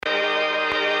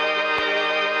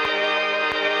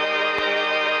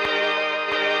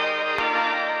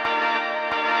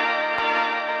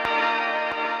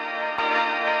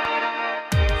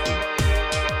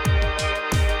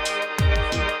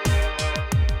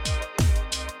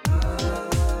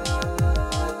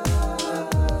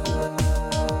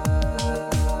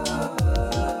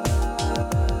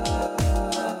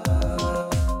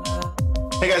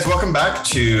welcome back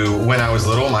to When I Was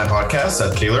Little, my podcast.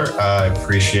 Seth Kaler. I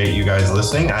appreciate you guys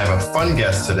listening. I have a fun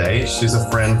guest today. She's a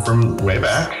friend from way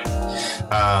back.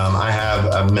 I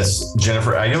have Miss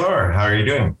Jennifer Aguilar. How are you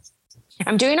doing?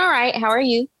 I'm doing all right. How are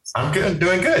you? I'm good,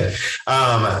 doing good.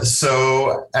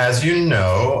 So as you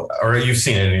know, or you've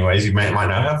seen it anyways, you might not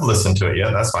have listened to it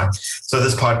yet. That's fine. So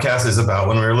this podcast is about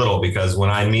when we were little, because when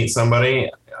I meet somebody,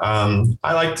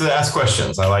 I like to ask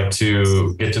questions. I like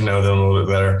to get to know them a little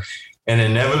bit better. And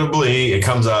inevitably it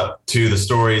comes up to the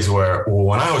stories where, well,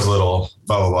 when I was little,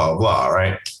 blah, blah, blah, blah,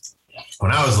 right?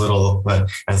 When I was little.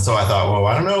 And so I thought, well,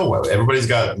 I don't know. Everybody's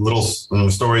got little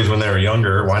stories when they were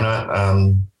younger. Why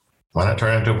not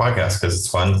turn it into a podcast? Because it's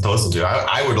fun to listen to.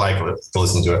 I would like to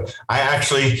listen to it.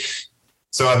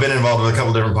 So I've been involved with a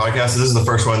couple different podcasts. This is the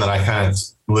first one that I kind of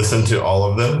listened to all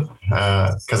of them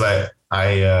because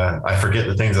I forget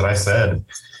the things that I said.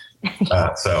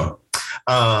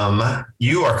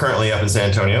 You are currently up in San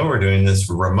Antonio. We're doing this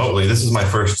remotely. This is my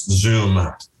first Zoom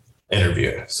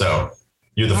interview. So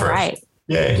you're the first. Right.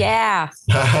 Yay. Yeah.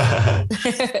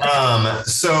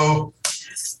 So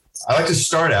I like to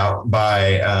start out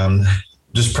by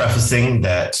just prefacing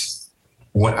that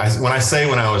when I say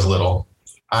when I was little,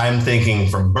 I'm thinking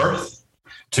from birth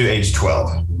to age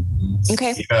 12.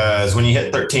 Okay. Because when you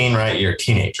hit 13, right, you're a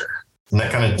teenager. And that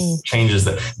kind of changes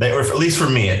that, or at least for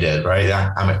me, it did, right?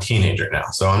 I'm a teenager now.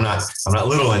 So I'm not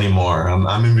little anymore.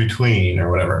 I'm in between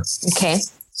or whatever. Okay.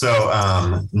 So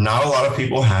not a lot of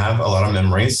people have a lot of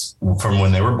memories from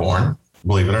when they were born,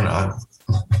 believe it or not.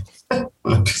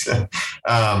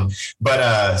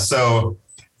 So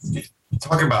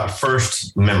talk about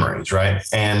first memories, right?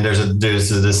 And there's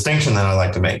a distinction that I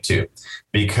like to make too,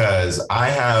 because I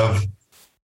have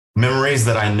memories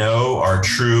that I know are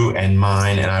true and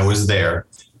mine, and I was there,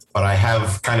 but I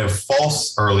have kind of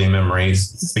false early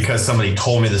memories because somebody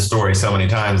told me the story so many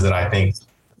times that I think,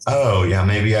 oh yeah,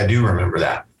 maybe I do remember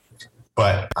that.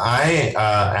 But I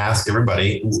ask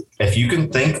everybody if you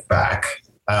can think back,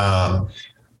 and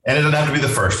it doesn't have to be the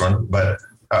first one, but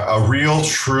a real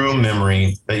true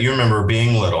memory that you remember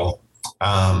being little,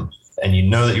 and you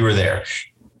know that you were there.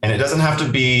 And it doesn't have to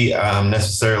be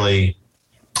necessarily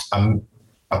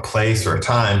a place or a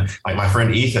time. Like my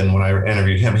friend Ethan, when I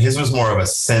interviewed him, his was more of a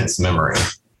sense memory.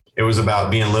 It was about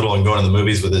being little and going to the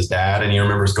movies with his dad. And he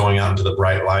remembers going out into the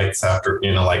bright lights after,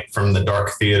 like from the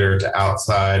dark theater to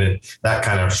outside, and that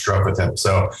kind of struck with him.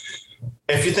 So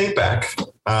if you think back,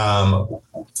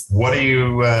 what do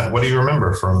you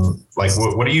remember from, like,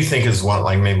 what do you think is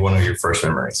maybe one of your first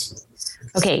memories?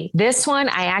 Okay. This one,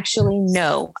 I actually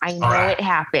know. I know It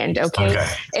happened. Okay.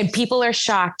 And people are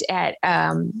shocked at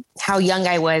how young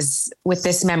I was with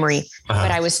this memory, but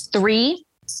I was 3.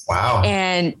 Wow.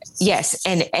 And yes.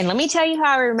 And let me tell you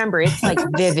how I remember. It's like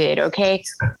vivid. Okay.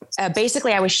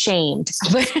 Basically I was shamed,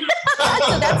 but so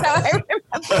that's how I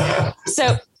remember.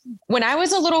 So when I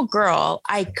was a little girl,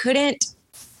 I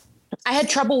had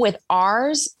trouble with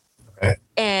R's. Okay.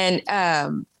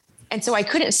 And so I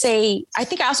couldn't say, I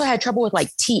think I also had trouble with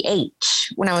like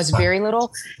TH when I was very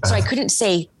little. So I couldn't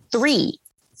say 3.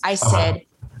 I said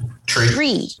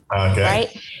tree. Okay.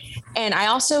 Right. And I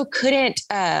also couldn't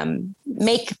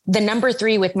make the number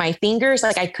 3 with my fingers.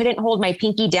 Like I couldn't hold my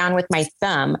pinky down with my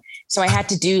thumb. So I had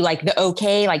to do like the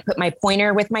okay, like put my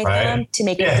pointer with my thumb to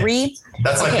make it 3.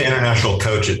 That's like the international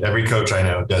coach. Every coach I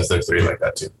know does their 3 like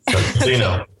that too. So you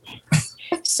know.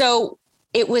 So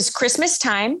it was Christmas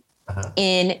time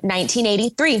in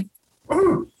 1983.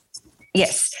 Woo.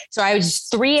 Yes. So I was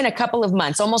 3 in a couple of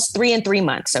months, almost 3 in 3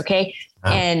 months. Okay.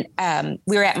 And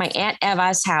we were at my Aunt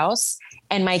Eva's house,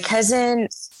 and my cousin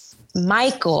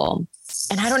Michael,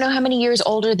 and I don't know how many years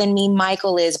older than me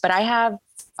Michael is, but I have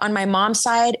on my mom's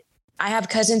side, I have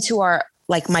cousins who are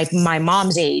like my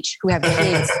mom's age, who have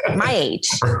kids my age,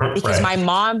 because my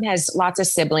mom has lots of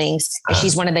siblings and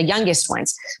she's one of the youngest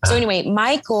ones. So anyway,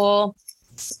 Michael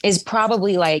is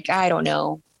probably like, I don't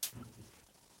know,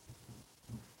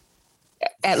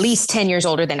 at least 10 years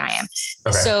older than I am.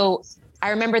 Okay. So I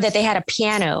remember that they had a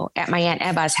piano at my Aunt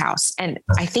Eva's house, and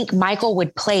I think Michael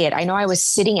would play it. I know I was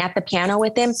sitting at the piano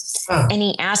with him, and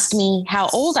he asked me how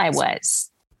old I was.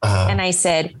 And I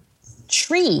said,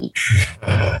 tree.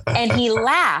 And he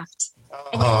laughed,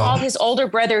 and he called his older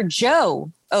brother,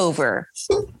 Joe, over.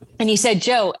 And he said,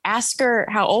 Joe, ask her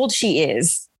how old she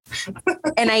is.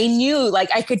 And I knew, like,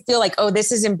 I could feel like, oh,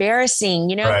 this is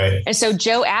embarrassing, Right. And so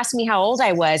Joe asked me how old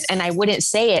I was, and I wouldn't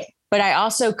say it. But I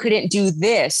also couldn't do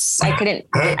this. I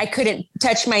couldn't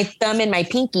touch my thumb and my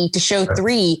pinky to show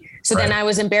 3. So then I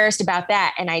was embarrassed about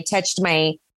that. And I touched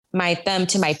my thumb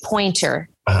to my pointer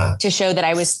to show that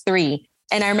I was 3.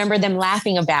 And I remember them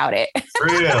laughing about it.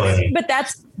 Really? But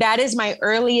that is my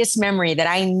earliest memory that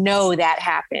I know that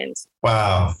happened.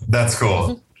 Wow. That's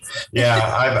cool. Yeah.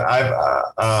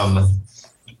 I've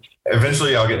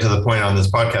eventually I'll get to the point on this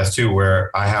podcast too, where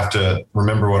I have to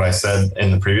remember what I said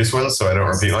in the previous one, so I don't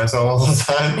repeat myself all the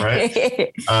time.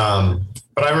 Right.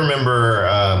 But I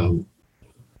remember,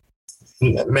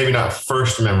 maybe not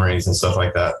first memories and stuff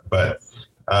like that, but,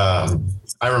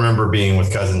 I remember being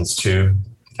with cousins too.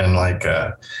 And like,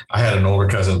 I had an older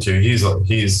cousin too. He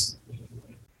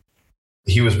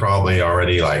was probably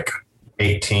already like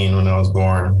 18 when I was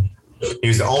born. He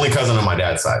was the only cousin on my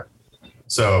dad's side.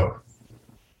 So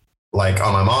like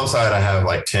on my mom's side, I have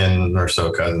like 10 or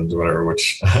so cousins or whatever,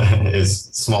 which is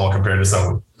small compared to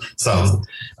some.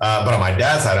 But on my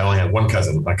dad's side, I only had one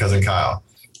cousin, my cousin Kyle.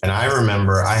 And I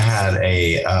remember I had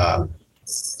a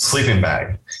sleeping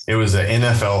bag. It was an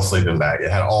NFL sleeping bag. It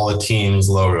had all the teams'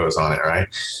 logos on it, right?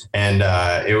 And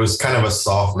it was kind of a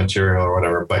soft material or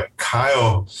whatever. But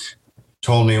Kyle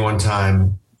told me one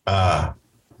time,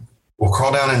 we'll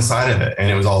crawl down inside of it.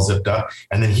 And it was all zipped up.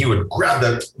 And then he would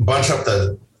grab bunch up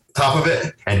the top of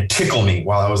it and tickle me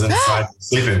while I was inside the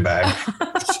sleeping bag,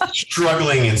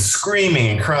 struggling and screaming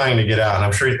and crying to get out. And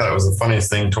I'm sure he thought it was the funniest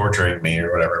thing, torturing me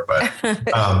or whatever. But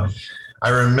I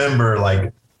remember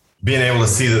like being able to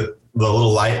see the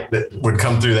little light that would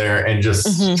come through there and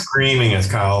just screaming as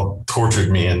Kyle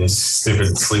tortured me in this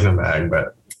stupid sleeping bag.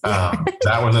 But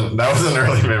that was an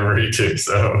early memory too.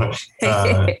 So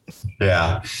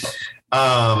yeah.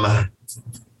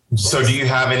 So do you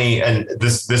have any, and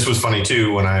this was funny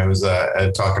too, when I was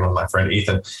talking with my friend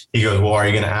Ethan, he goes, well, are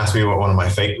you going to ask me what one of my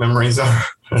fake memories are?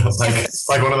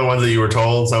 like one of the ones that you were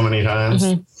told so many times.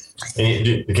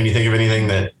 Mm-hmm. Can you think of anything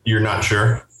that you're not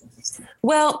sure?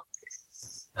 Well,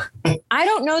 I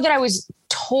don't know that I was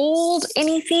told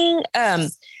anything,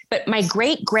 but my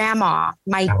great grandma,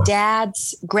 my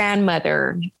dad's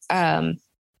grandmother,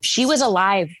 she was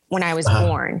alive when I was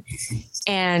born.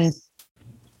 And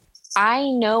I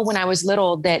know when I was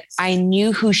little that I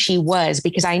knew who she was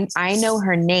because I know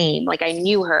her name. Like I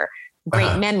knew her,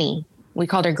 Great Memmy. We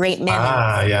called her Great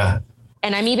Memmy. Yeah.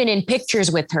 And I'm even in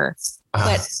pictures with her,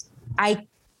 but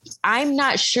I'm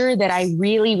not sure that I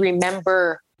really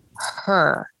remember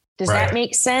her. Does that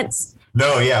make sense?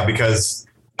 No. Yeah. Because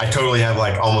I totally have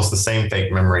like almost the same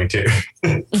fake memory too.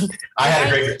 I had a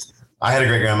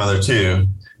great grandmother too.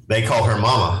 They call her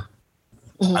Mama.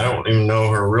 Mm-hmm. I don't even know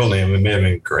her real name. It may have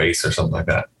been Grace or something like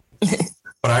that.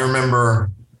 But I remember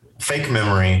fake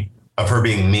memory of her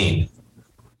being mean.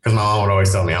 Because my mom would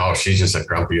always tell me, oh, she's just a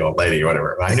grumpy old lady or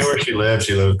whatever. But I knew where she lived.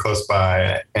 She lived close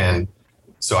by. And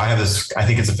so I have this, I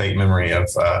think it's a fake memory of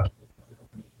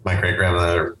my great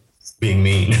grandmother being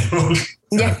mean.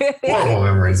 Horrible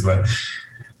memories, but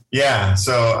yeah.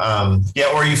 So,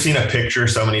 or you've seen a picture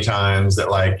so many times that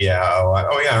like, I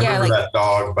remember that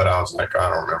dog, but I was like, I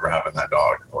don't remember having that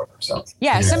dog or whatever. So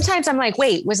sometimes I'm like,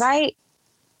 wait, was I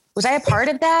a part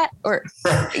of that? Or,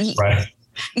 right.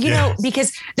 You know,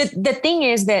 because the thing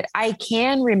is that I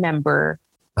can remember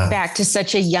back to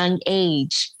such a young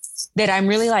age that I'm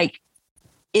really like,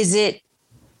 is it,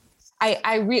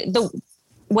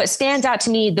 what stands out to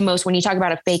me the most when you talk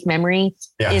about a fake memory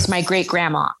is my great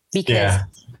grandma, because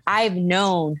I've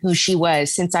known who she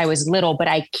was since I was little, but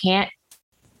I can't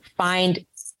find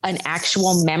an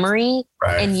actual memory.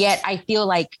 Right. And yet I feel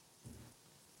like,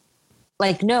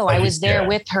 no, I was there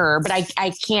with her, but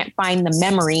I can't find the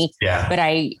memory. Yeah. But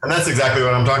and that's exactly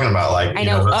what I'm talking about. Like, I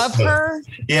know of her.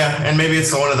 Yeah. And maybe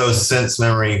it's one of those sense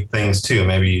memory things too.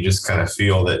 Maybe you just kind of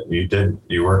feel that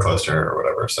you were close to her or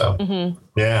whatever. So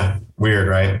yeah. Weird,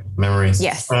 right? Memories.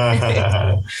 Yes.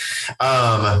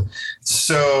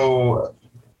 So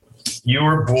you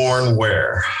were born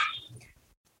where?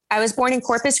 I was born in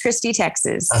Corpus Christi,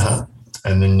 Texas.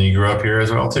 And then you grew up here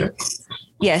as well too?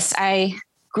 Yes. I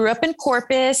grew up in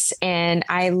Corpus and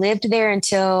I lived there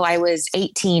until I was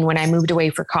 18 when I moved away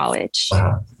for college.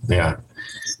 Yeah.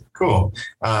 Cool.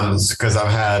 Because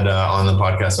I've had on the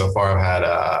podcast so far, I've had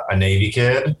a Navy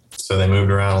kid. So they moved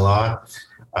around a lot.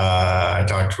 I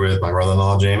talked with my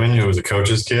brother-in-law, Jamin, who was a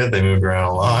coach's kid. They moved around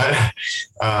a lot.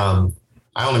 I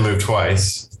only moved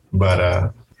twice,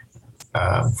 but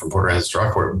from Port Aransas to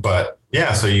Rockport. But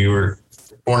yeah, so you were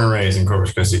born and raised in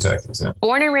Corpus Christi, Texas. Yeah.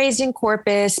 Born and raised in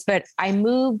Corpus, but I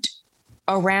moved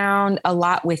around a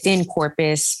lot within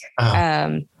Corpus.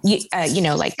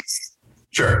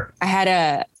 Sure. I had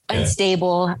a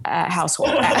unstable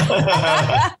household.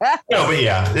 But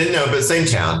same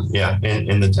town. Yeah.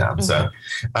 In the town. Mm-hmm. So,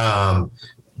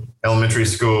 elementary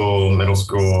school, middle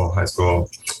school, high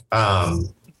school.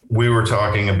 We were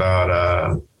talking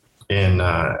about, in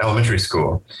elementary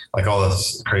school, like all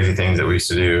those crazy things that we used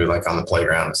to do, like on the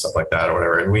playground and stuff like that or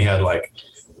whatever. And we had like,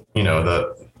 you know,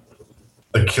 the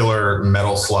killer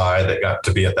metal slide that got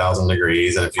to be 1,000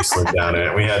 degrees. And if you slid down in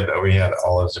it, we had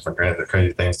all those different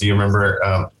crazy things. Do you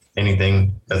remember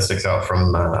anything that sticks out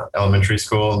from elementary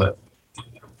school?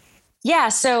 Yeah.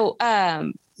 So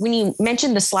when you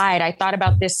mentioned the slide, I thought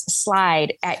about this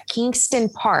slide at Kingston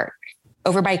Park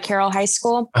over by Carroll High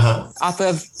School, off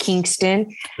of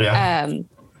Kingston. Yeah.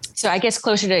 So I guess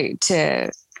closer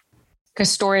to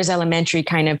Castores Elementary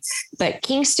kind of, but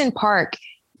Kingston Park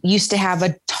used to have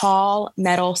a tall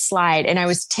metal slide and I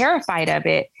was terrified of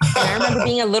it. And I remember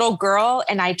being a little girl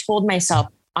and I told myself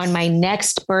on my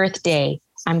next birthday,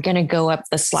 I'm going to go up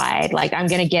the slide. Like I'm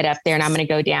going to get up there and I'm going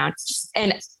to go down.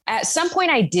 And at some point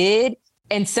I did.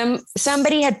 And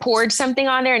somebody had poured something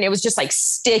on there and it was just like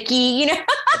sticky, you know.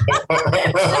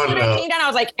 I came down, I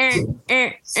was like,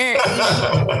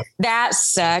 that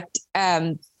sucked.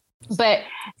 But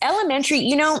elementary,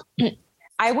 you know,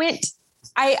 I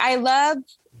love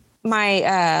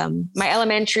my my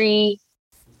elementary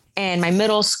and my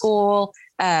middle school.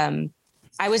 I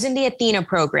was in the Athena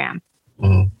program,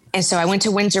 and so I went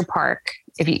to Windsor Park.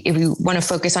 If you want to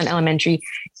focus on elementary,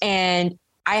 and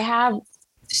I have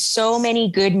so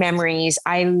many good memories.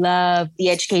 I love the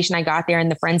education I got there and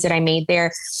the friends that I made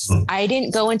there. I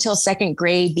didn't go until second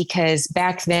grade because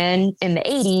back then in the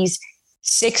 80s,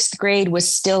 sixth grade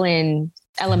was still in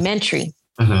elementary.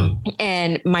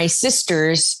 And my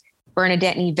sisters,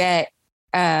 Bernadette and Yvette,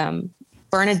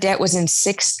 Bernadette was in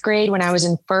sixth grade when I was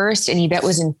in first and Yvette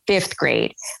was in fifth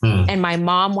grade. And my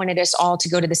mom wanted us all to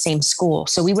go to the same school.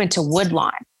 So we went to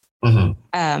Woodlawn.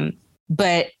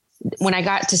 But when I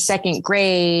got to second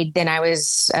grade, then I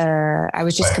was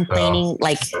just complaining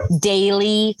like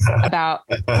daily about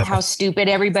how stupid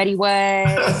everybody was.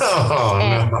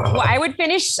 Well, I would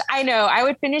finish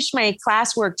my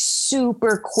classwork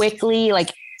super quickly. Like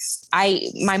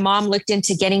my mom looked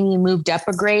into getting me moved up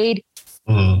a grade.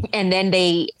 And then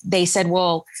they said,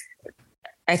 well,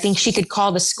 I think she could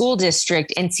call the school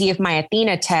district and see if my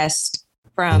Athena test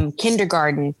from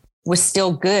kindergarten was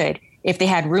still good, if they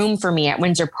had room for me at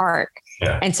Windsor Park.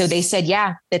 And so they said,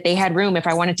 that they had room. If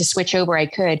I wanted to switch over, I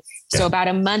could. So about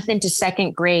a month into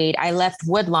second grade, I left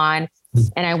Woodlawn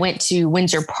and I went to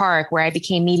Windsor Park where I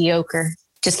became mediocre.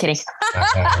 Just kidding.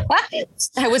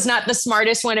 I was not the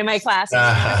smartest one in my class.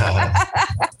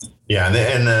 And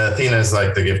the Athena is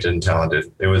like the gifted and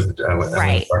talented. It was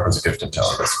right. It was a gifted and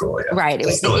talented school. Yeah. Right. It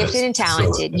was the gifted and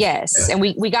talented. Yes. And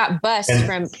we got bused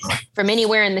from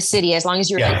anywhere in the city as long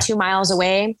as you were like 2 miles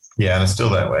away. Yeah, and it's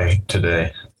still that way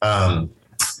today. What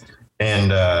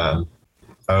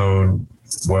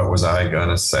was I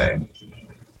gonna say?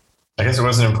 I guess it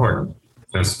wasn't important.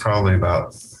 There's probably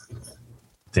about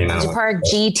Windsor Park,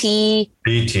 GT.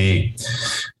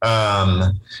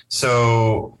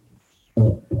 So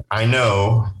I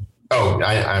know.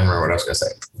 I remember what I was going to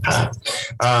say.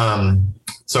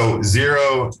 So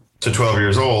 0 to 12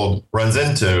 years old runs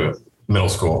into middle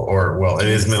school, it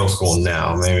is middle school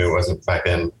now. Maybe it wasn't back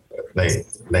then. They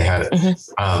had it.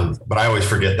 But I always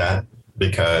forget that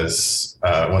because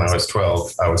when I was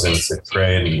 12, I was in sixth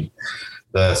grade and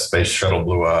the space shuttle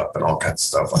blew up and all kinds of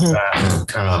stuff like that.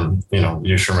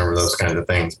 You should remember those kinds of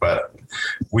things. But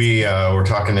we were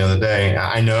talking the other day.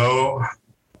 I know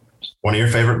one of your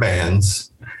favorite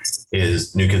bands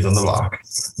is New Kids on the Block,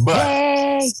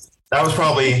 but that was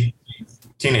probably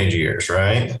teenage years,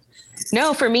 right?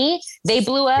 No, for me, they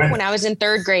blew up when I was in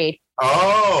third grade.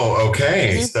 Oh,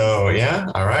 okay. So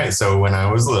all right. So when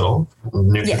I was little,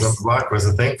 New Kids on the Block was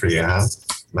a thing for you, huh?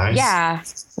 Nice. Yeah.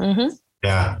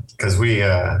 Yeah, because we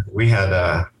had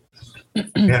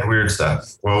weird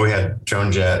stuff. Well, we had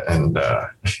Joan Jett and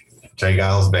Jay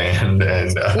Giles band,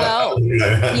 and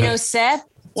Seth.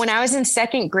 When I was in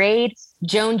second grade,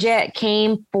 Joan Jett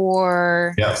came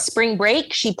for spring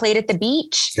break. She played at the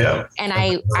beach, and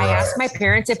I asked my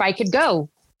parents if I could go,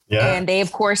 and they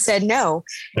of course said no,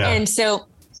 and so.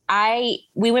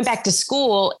 We went back to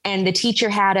school and the teacher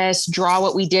had us draw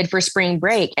what we did for spring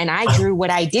break. And I drew what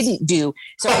I didn't do.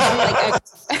 So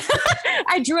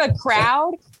I drew a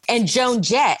crowd and Joan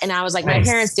Jett. And I was like, my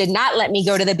parents did not let me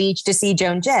go to the beach to see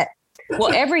Joan Jett.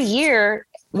 Well, every year,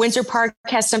 Windsor Park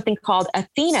has something called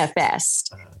Athena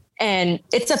Fest. And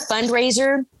it's a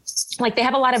fundraiser like they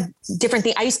have a lot of different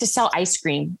things. I used to sell ice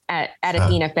cream at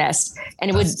Athena Fest,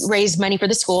 and it would raise money for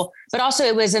the school, but also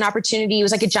it was an opportunity. It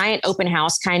was like a giant open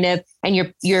house kind of, and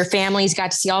your families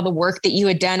got to see all the work that you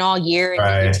had done all year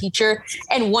and your teacher.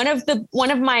 And one of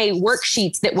my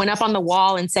worksheets that went up on the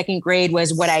wall in second grade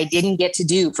was what I didn't get to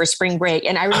do for spring break.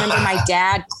 And I remember my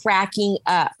dad cracking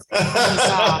up when he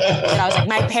saw that. I was like,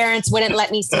 my parents wouldn't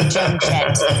let me see Joan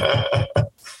Jett.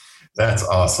 That's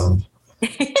awesome.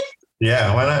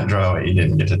 Yeah, why not draw what you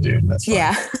didn't get to do? That's fun.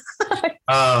 Yeah.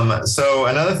 So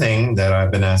another thing that I've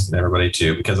been asking everybody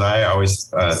too, because I always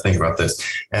think about this,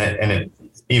 and it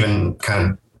even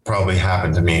kind of probably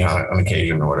happened to me on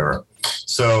occasion or whatever.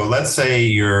 So let's say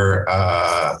you're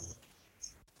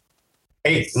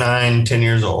 8, 9, 10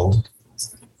 years old,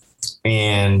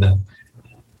 and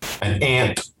an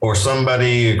aunt or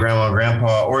somebody, grandma,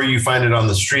 grandpa, or you find it on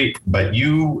the street, but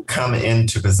you come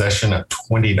into possession of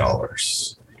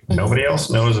 $20. Nobody else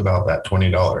knows about that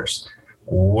 $20.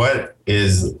 What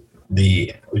is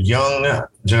the young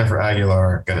Jennifer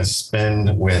Aguilar going to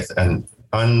spend with an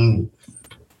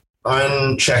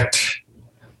unchecked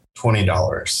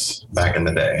 $20 back in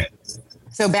the day?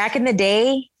 So back in the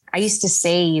day, I used to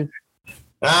save.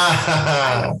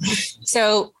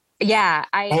 So yeah,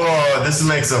 Whoa, this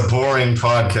makes a boring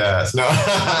podcast. No.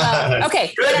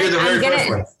 Okay. Good. You're the very first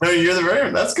one. No, you're the very.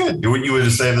 That's good. You would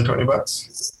just save the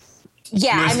 $20.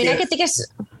 Yeah, I mean, I could think of.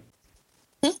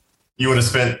 You would have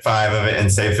spent 5 of it and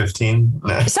saved 15?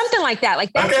 No. Something like that.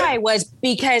 Like that's why I was,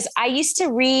 because I used to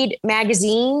read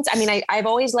magazines. I mean, I've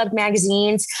always loved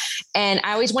magazines, and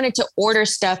I always wanted to order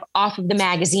stuff off of the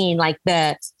magazine, like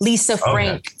the Lisa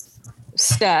Frank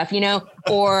stuff,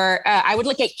 or I would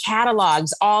look at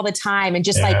catalogs all the time and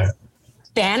just like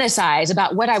fantasize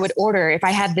about what I would order if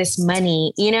I had this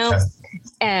money,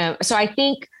 So I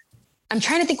think, I'm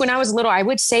trying to think, when I was little, I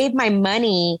would save my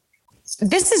money.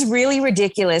 This is really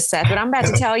ridiculous, Seth, but I'm about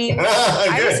to tell you.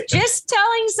 I was just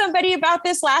telling somebody about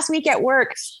this last week at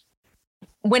work.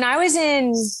 When I was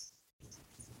in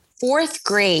 4th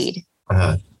grade,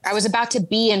 I was about to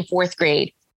be in 4th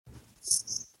grade.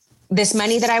 This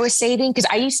money that I was saving, because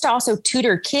I used to also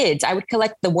tutor kids. I would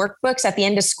collect the workbooks at the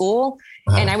end of school,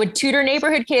 and I would tutor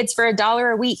neighborhood kids for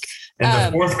 $1 a week. In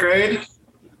the 4th grade?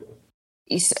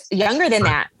 Younger than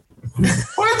that.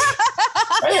 What?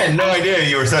 I had no idea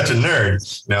you were such a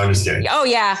nerd. No, I'm just kidding. Oh,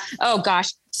 yeah. Oh,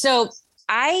 gosh. So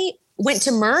I went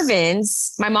to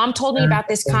Mervyn's. My mom told me about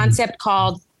this concept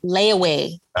called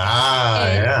layaway.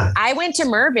 Yeah. I went to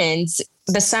Mervyn's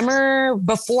the summer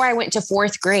before I went to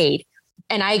 4th grade,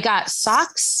 and I got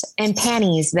socks and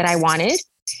panties that I wanted,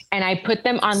 and I put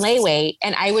them on layaway,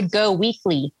 and I would go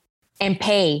weekly and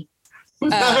pay.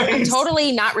 Nice. I'm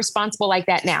totally not responsible like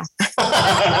that now.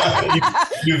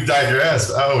 You've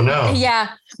digressed. Oh no. Yeah.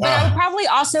 But I would probably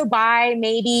also buy,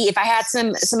 maybe if I had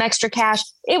some extra cash.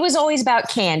 It was always about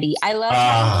candy. I love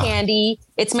having candy.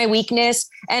 It's my weakness.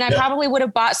 And I probably would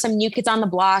have bought some New Kids on the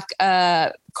Block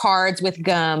cards with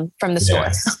gum from the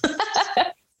store.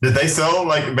 Did they sell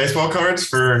like baseball cards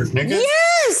for New Kids?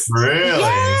 Yes. Really?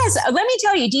 Yes. Let me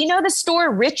tell you, do you know the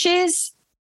store Riches?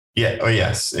 Yeah. Oh,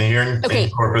 yes. And here in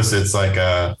Corpus, it's like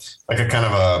a kind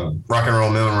of a rock and roll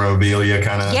memorabilia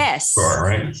kind of store,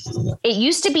 right? It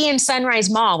used to be in Sunrise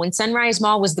Mall when Sunrise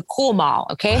Mall was the cool mall.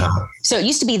 Okay. So it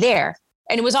used to be there,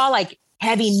 and it was all like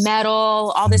heavy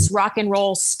metal, all this rock and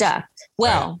roll stuff.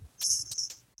 Well,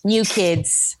 New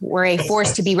Kids were a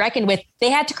force to be reckoned with.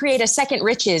 They had to create a second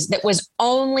Riches that was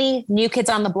only New Kids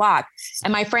on the Block.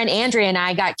 And my friend Andrea and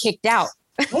I got kicked out.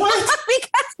 What?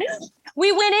 Because we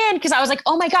went in because I was like,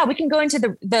 oh my God, we can go into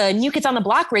the New Kids on the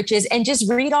Block Riches and just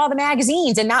read all the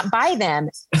magazines and not buy them.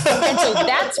 And so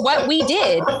that's what we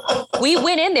did. We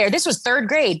went in there. This was 3rd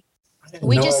grade.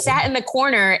 We just sat in the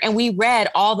corner and we read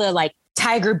all the like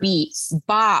Tiger Beat,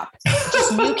 Bop,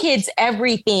 just New Kids,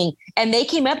 everything. And they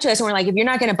came up to us and were like, if you're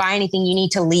not going to buy anything, you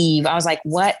need to leave. I was like,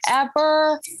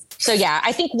 whatever. So yeah,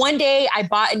 I think one day I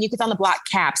bought a New Kids on the Block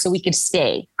cap so we could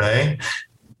stay. Okay.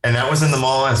 And that was in the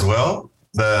mall as well?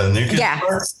 The New Kids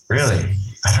part? Really?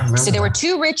 I don't remember. So there were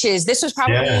 2 Riches. This was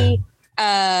probably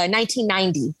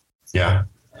 1990. Yeah.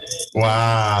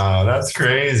 Wow. That's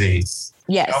crazy.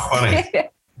 Yes. How funny.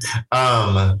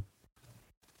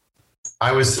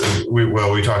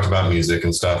 We talked about music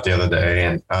and stuff the other day,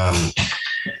 and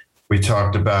we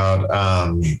talked about,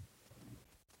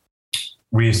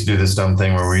 we used to do this dumb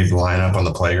thing where we'd line up on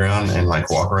the playground and like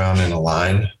walk around in a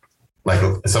line. Like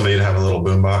somebody would have a little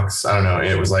boombox. I don't know.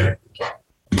 It was like,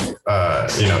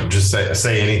 just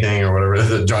say anything or whatever,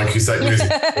 the John Cusack music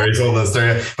where he told the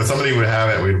story. But somebody would have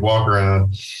it. We'd walk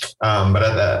around. But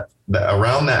at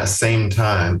around that same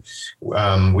time,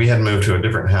 we had moved to a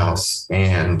different house,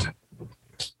 and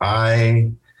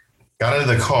I got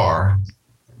into the car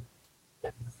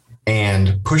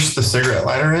and pushed the cigarette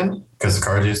lighter in, because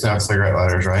cars used to have cigarette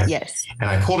lighters, right? Yes. And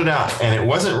I pulled it out, and it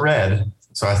wasn't red.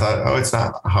 So I thought, oh, it's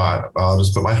not hot. I'll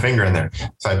just put my finger in there.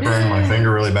 So I burned my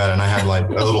finger really bad, and I had like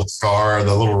a little scar,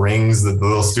 the little rings, the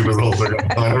little stupid little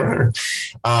cigarette lighter.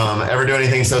 Ever do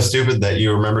anything so stupid that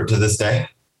you remember it to this day?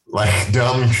 Like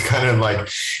dumb, kind of like,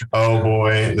 oh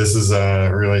boy, this is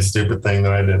a really stupid thing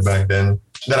that I did back then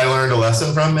that I learned a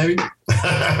lesson from, maybe?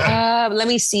 Let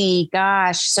me see.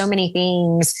 Gosh, so many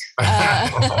things.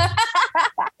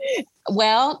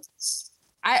 Well,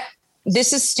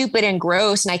 this is stupid and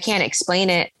gross, and I can't explain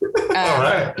it. All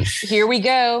right. Here we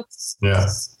go. Yeah.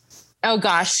 Oh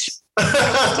gosh.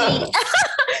 I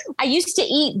used to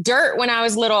eat dirt when I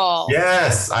was little.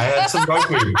 Yes, I had some dog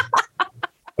food.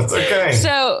 That's okay.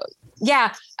 So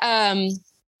yeah, I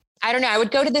don't know. I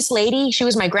would go to this lady. She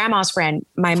was my grandma's friend,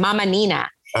 my Mama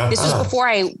Nina. This was before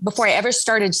I ever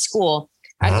started school.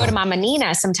 I'd go to Mama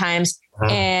Nina sometimes,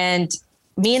 and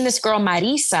me and this girl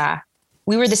Marisa,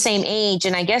 we were the same age.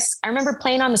 And I guess I remember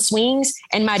playing on the swings,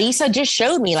 and Marisa just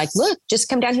showed me, like, look, just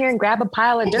come down here and grab a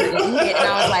pile of dirt and eat it. And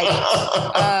I was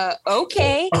like,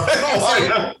 okay.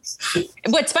 So,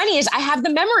 what's funny is I have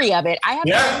the memory of it. I have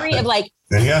the memory of like,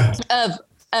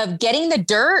 of getting the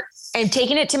dirt and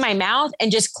taking it to my mouth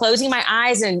and just closing my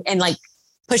eyes and like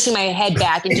pushing my head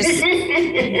back and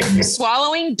just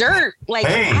swallowing dirt. Like,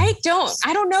 I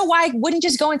don't know why I wouldn't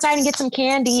just go inside and get some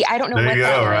candy. I don't know. There you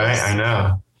go. Right. I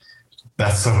know.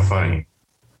 That's so funny.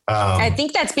 I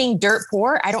think that's being dirt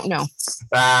poor. I don't know.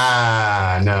 No.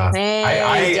 I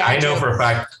know for a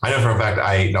fact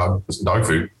I ate dog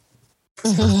food.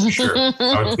 For sure.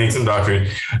 I would eat some dog food,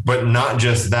 but not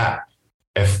just that.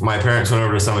 If my parents went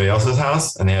over to somebody else's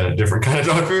house and they had a different kind of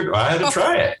dog food, I had to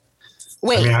try it.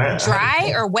 Wait,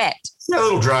 dry or wet? Yeah, a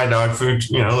little dry dog food,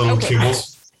 little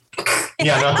kibbles.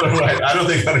 Yeah, no, right. I don't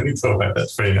think I need so wet.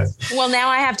 That's pretty nice. Well, now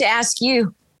I have to ask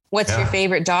you, what's your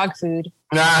favorite dog food?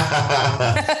 Purina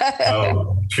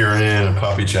and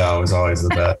puppy chow was always the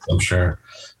best, I'm sure.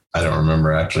 I don't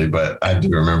remember actually, but I do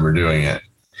remember doing it.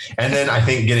 And then I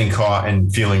think getting caught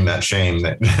and feeling that shame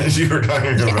that you were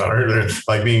talking about earlier,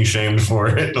 like being shamed for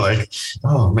it. Like,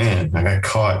 oh man, I got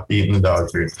caught eating the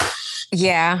dog food.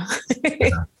 Yeah.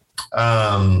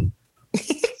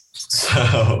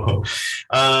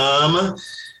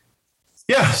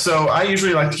 So I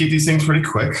usually like to keep these things pretty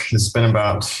quick. It's been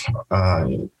about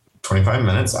 25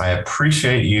 minutes. I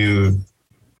appreciate you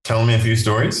telling me a few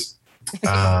stories.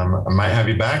 I might have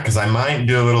you back because I might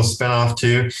do a little spinoff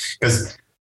too. Because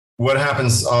what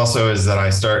happens also is that I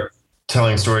start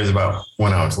telling stories about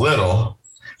when I was little,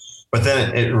 but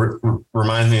then it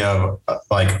reminds me of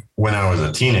like when I was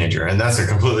a teenager, and that's a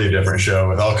completely different show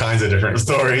with all kinds of different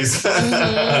stories.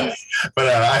 Mm-hmm. But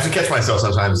I have to catch myself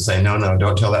sometimes and say, no,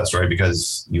 don't tell that story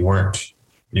because you were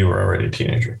already a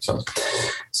teenager.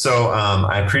 So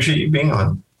I appreciate you being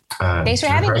on. Thanks for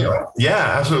having me.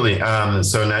 Yeah, absolutely.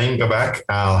 So now you can go back.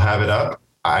 I'll have it up.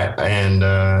 And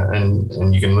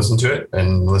you can listen to it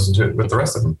with the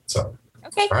rest of them. So,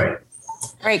 okay. All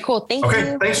right. Cool. Thank you.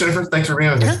 Okay. Thanks, Jennifer. Thanks for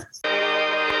being on here.